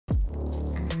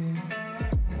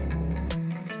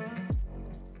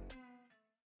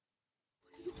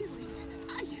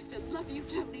you,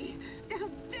 Tony. How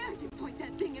dare you point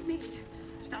that thing at me?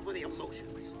 Stop with the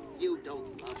emotions. You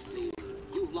don't love me.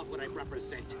 You love what I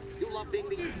represent. You love being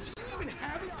the... Dude, do you even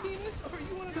have a penis? Or are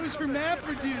you one of those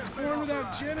hermaphrodites born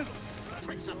without genitals?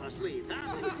 Tricks up our sleeves,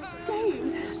 huh?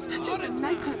 Insane. I'm just a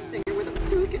nightclub singer with a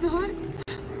broken heart.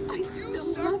 I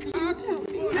still love you,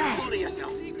 Tony. Now hold to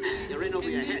yourself. You're in over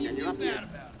your head and you're up here.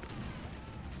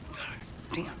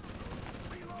 Damn.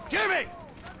 Jimmy!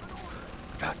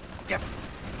 God damn.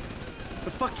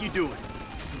 The fuck you doing?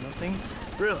 Nothing.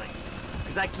 Really?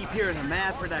 Because I keep hearing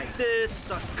hermaphrodite this,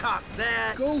 suck cock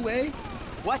that. Go away.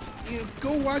 What? You know,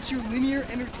 go watch your linear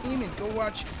entertainment. Go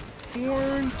watch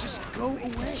porn. Just go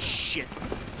away. Shit.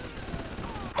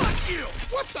 Fuck you!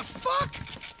 What the fuck?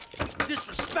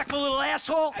 Disrespectful little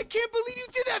asshole! I can't believe you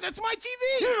did that. That's my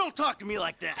TV. You don't talk to me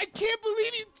like that. I can't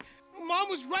believe you. Mom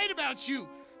was right about you.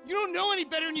 You don't know any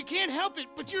better and you can't help it,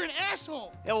 but you're an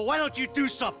asshole. Yeah, well, why don't you do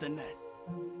something then?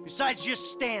 Besides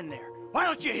just stand there. Why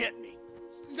don't you hit me?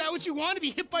 Is that what you want, to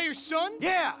be hit by your son?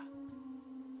 Yeah.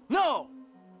 No.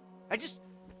 I just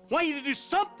want you to do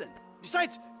something.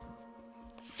 Besides,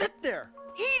 sit there,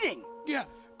 eating. Yeah,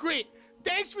 great.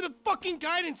 Thanks for the fucking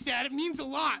guidance, Dad. It means a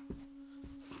lot.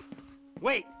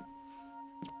 Wait.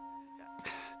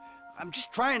 I'm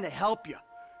just trying to help you.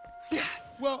 Yeah,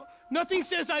 well, nothing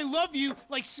says I love you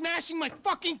like smashing my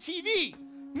fucking TV.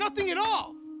 Nothing at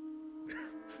all.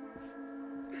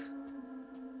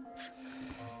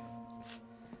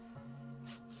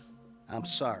 I'm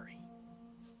sorry.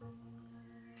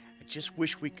 I just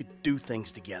wish we could do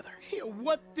things together. Yeah,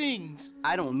 what things?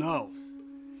 I don't know.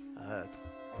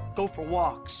 Go for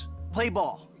walks, play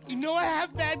ball. You know I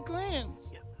have bad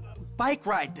glands. Bike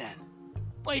ride then.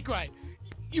 Bike ride.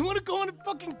 You want to go on a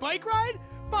fucking bike ride?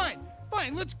 Fine,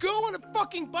 fine, let's go on a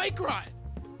fucking bike ride.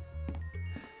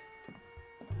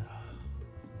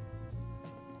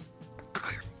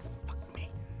 Fuck me.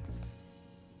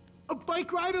 A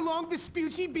bike ride along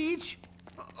Vespucci Beach?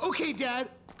 Okay, Dad,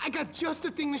 I got just the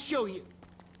thing to show you.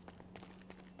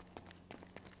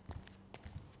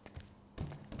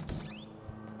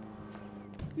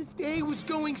 This day was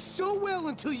going so well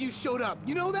until you showed up.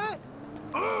 You know that?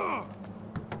 Ugh!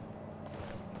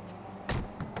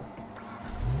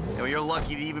 Yo, you're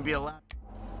lucky to even be allowed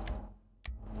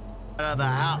out of the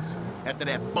house after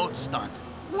that boat stunt.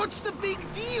 What's the big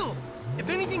deal? If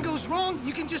anything goes wrong,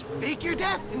 you can just fake your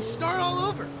death and start all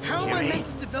over. How am I meant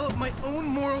to develop my own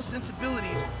moral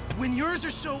sensibilities when yours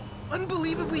are so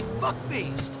unbelievably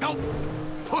fuck-faced? Don't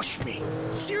push me.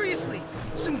 Seriously,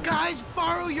 some guys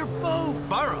borrow your bow.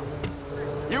 Borrow?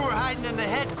 You were hiding in the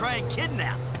head crying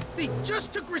kidnap. They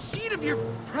just took receipt of your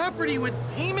property with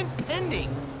payment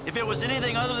pending. If it was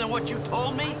anything other than what you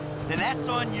told me, then that's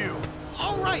on you.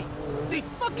 All right, they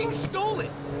fucking stole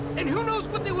it. And who knows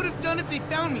what they would have done if they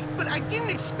found me. But I didn't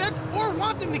expect or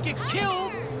want them to get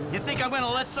killed. You think I'm gonna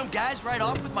let some guys ride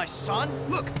off with my son?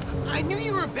 Look, I knew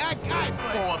you were a bad guy,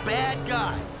 but... Oh, a bad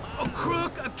guy. A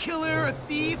crook, a killer, a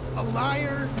thief, a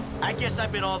liar. I guess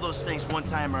I've been all those things one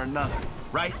time or another,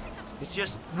 right? It's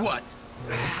just... What?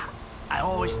 I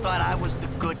always thought I was the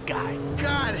good guy.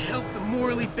 God help the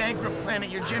morally bankrupt planet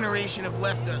your generation have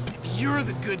left us if you're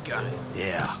the good guy.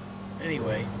 Yeah.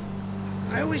 Anyway,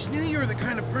 I always knew you were the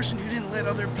kind of person who didn't let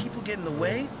other people get in the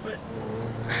way, but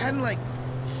I hadn't, like,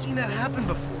 seen that happen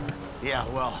before. Yeah,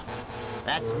 well,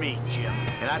 that's me, Jim.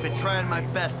 And I've been trying my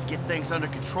best to get things under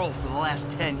control for the last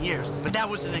 10 years. But that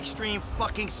was an extreme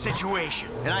fucking situation,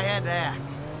 and I had to act.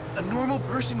 A normal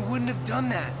person wouldn't have done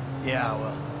that. Yeah,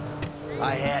 well,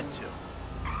 I had to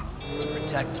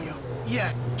protect you.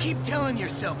 Yeah, keep telling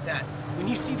yourself that when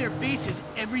you see their faces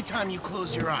every time you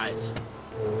close your eyes.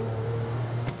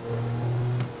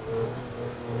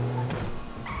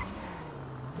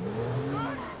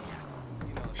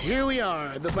 Here we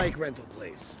are, the bike rental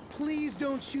place. Please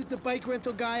don't shoot the bike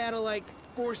rental guy out of, like,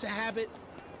 force of habit.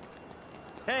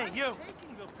 Hey, you!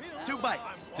 2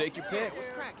 bikes. Take your pick.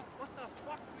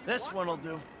 This one'll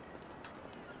do.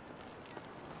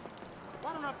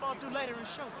 Why don't I fall through later and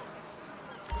show them?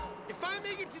 If I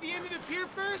make it to the end of the pier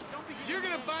first, you're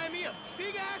gonna buy me a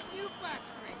big-ass new flat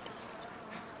screen.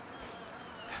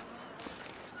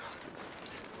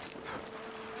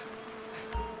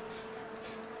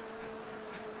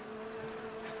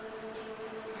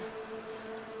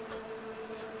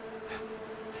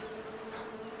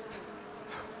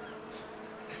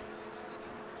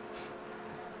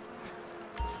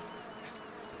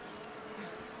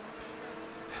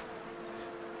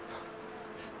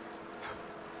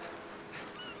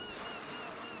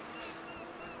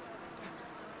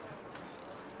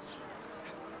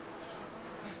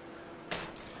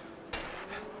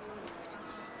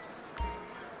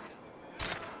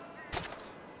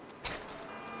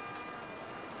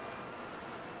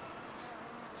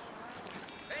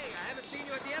 haven't seen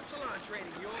you at the Epsilon training.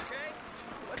 You okay?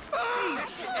 What the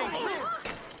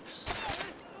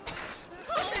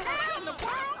hell in the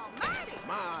world?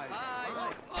 Almighty!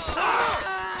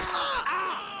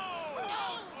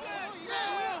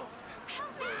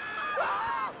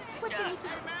 What should I do?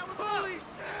 Holy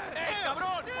shit! Hey,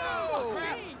 cabrón!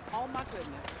 Oh my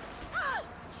goodness.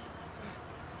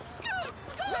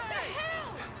 What the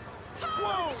hell?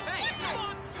 Whoa! Hey!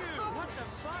 What the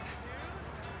fuck,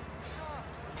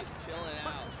 dude? Just chilling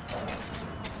out.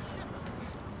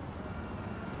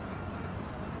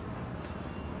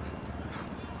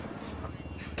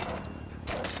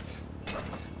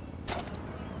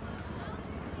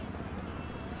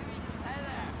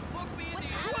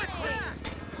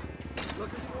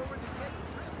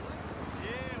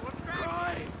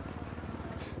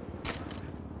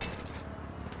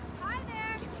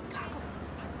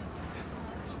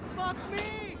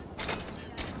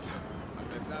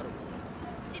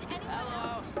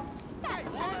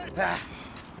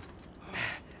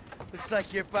 Looks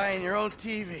like you're buying your own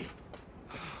TV.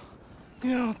 You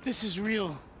know, this is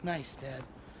real nice, Dad.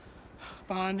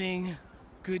 Bonding,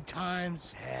 good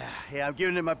times. Yeah, I'm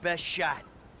giving it my best shot.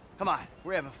 Come on,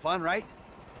 we're having fun, right?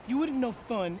 You wouldn't know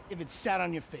fun if it sat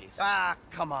on your face. Ah,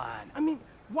 come on. I mean,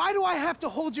 why do I have to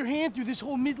hold your hand through this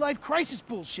whole midlife crisis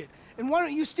bullshit? And why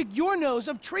don't you stick your nose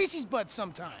up Tracy's butt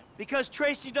sometime? Because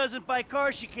Tracy doesn't buy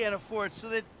cars she can't afford, so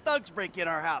that thugs break in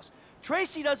our house.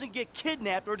 Tracy doesn't get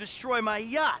kidnapped or destroy my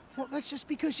yacht. Well, that's just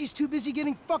because she's too busy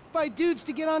getting fucked by dudes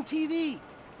to get on TV.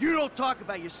 You don't talk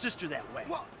about your sister that way.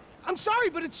 Well, I'm sorry,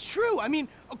 but it's true. I mean,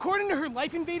 according to her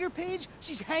Life Invader page,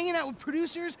 she's hanging out with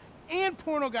producers and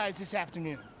porno guys this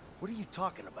afternoon. What are you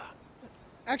talking about?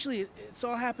 Actually, it's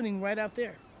all happening right out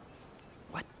there.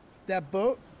 What? That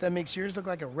boat that makes yours look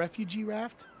like a refugee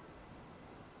raft?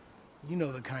 You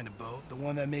know the kind of boat, the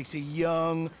one that makes a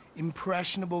young,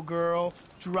 impressionable girl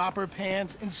drop her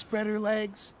pants and spread her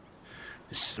legs.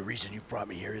 This is the reason you brought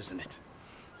me here, isn't it?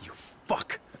 You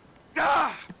fuck.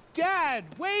 Ah! Dad,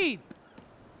 wait!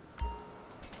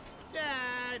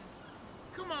 Dad,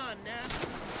 come on now.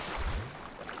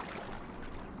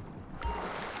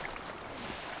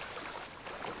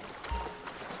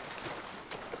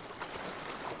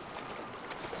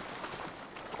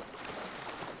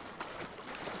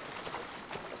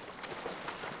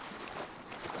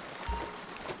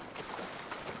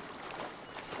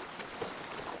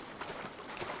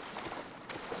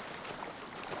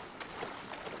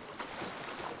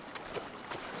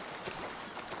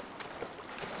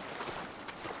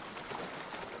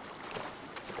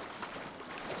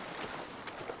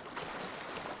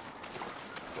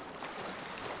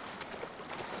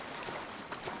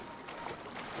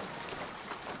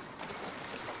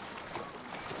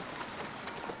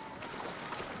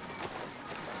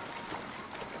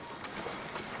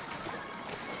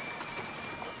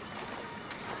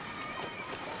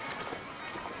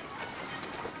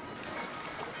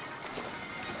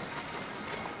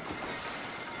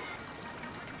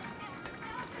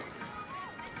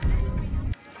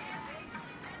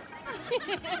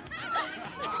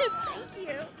 Thank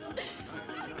you.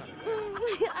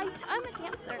 I'm a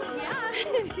dancer. Yeah.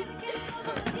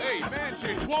 Hey, man,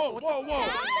 whoa, whoa, whoa.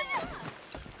 Dad?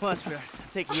 Come on, sweetheart. I'm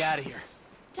taking you out of here.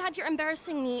 Dad, you're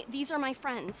embarrassing me. These are my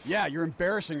friends. Yeah, you're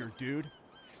embarrassing her, dude.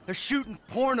 They're shooting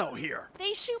porno here.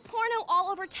 They shoot porno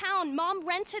all over town. Mom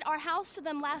rented our house to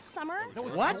them last summer. That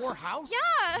was What? your house?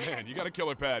 Yeah. Man, you got a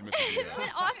killer pad, Mr. Isn't Diaz. it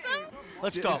awesome?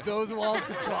 Let's go. Those walls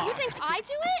can talk. You think I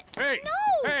do it? Hey! No.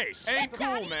 Hey! Shit, Ain't cool,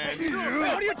 Daddy. man.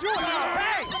 What are you doing?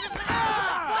 Hey!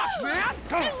 Fuck, man!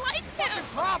 I like him.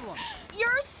 Problem.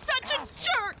 You're such a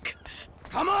jerk.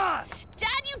 Come on!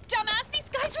 Dad, you dumbass. These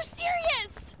guys are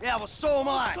serious. Yeah, well, so am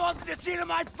I. Close to the seat of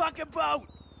my fucking boat!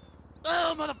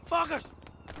 Oh, motherfuckers!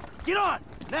 Get on,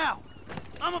 now!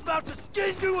 I'm about to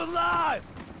skin you alive!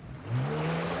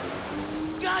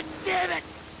 God damn it!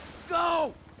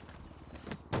 Go!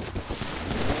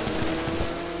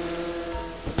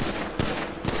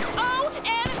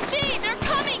 OMG, they're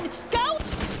coming! Go!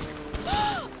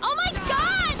 Oh my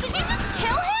God! Did you just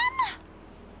kill him?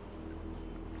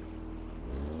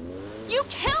 You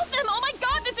killed them! Oh my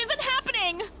God, this isn't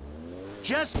happening!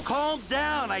 Just calm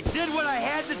down. I did what I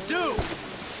had to do.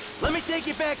 Let me take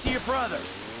you back to your brother.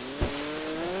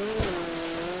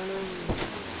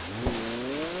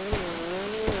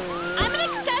 I'm an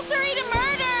accessory to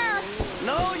murder!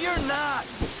 No, you're not.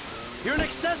 You're an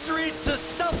accessory to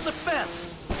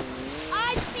self-defense.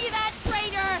 I see that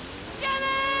traitor!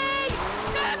 Jimmy!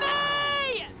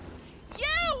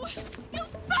 Jimmy! You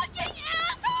fucking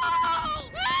asshole!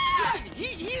 Listen,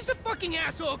 he's the fucking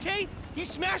asshole, okay? He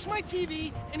smashed my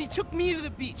TV, and he took me to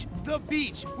the beach. The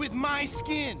beach, with my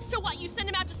skin. So what, you sent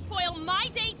him out to spoil my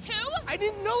day too? I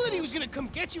didn't know that he was gonna come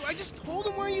get you. I just told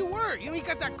him where you were. You know, he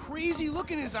got that crazy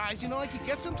look in his eyes, you know, like he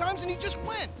gets sometimes, and he just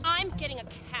went. I'm getting a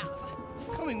cab.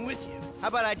 I'm coming with you. How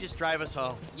about I just drive us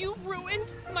home? You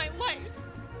ruined my life.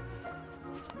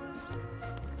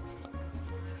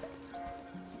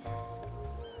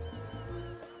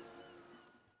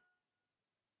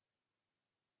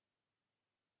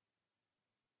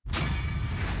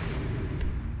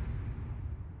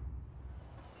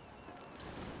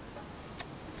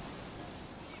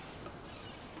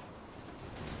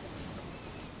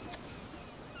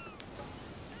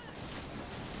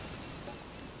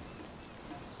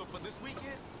 So for this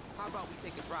weekend, how about we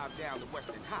take a drive down the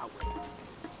Western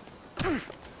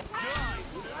Highway?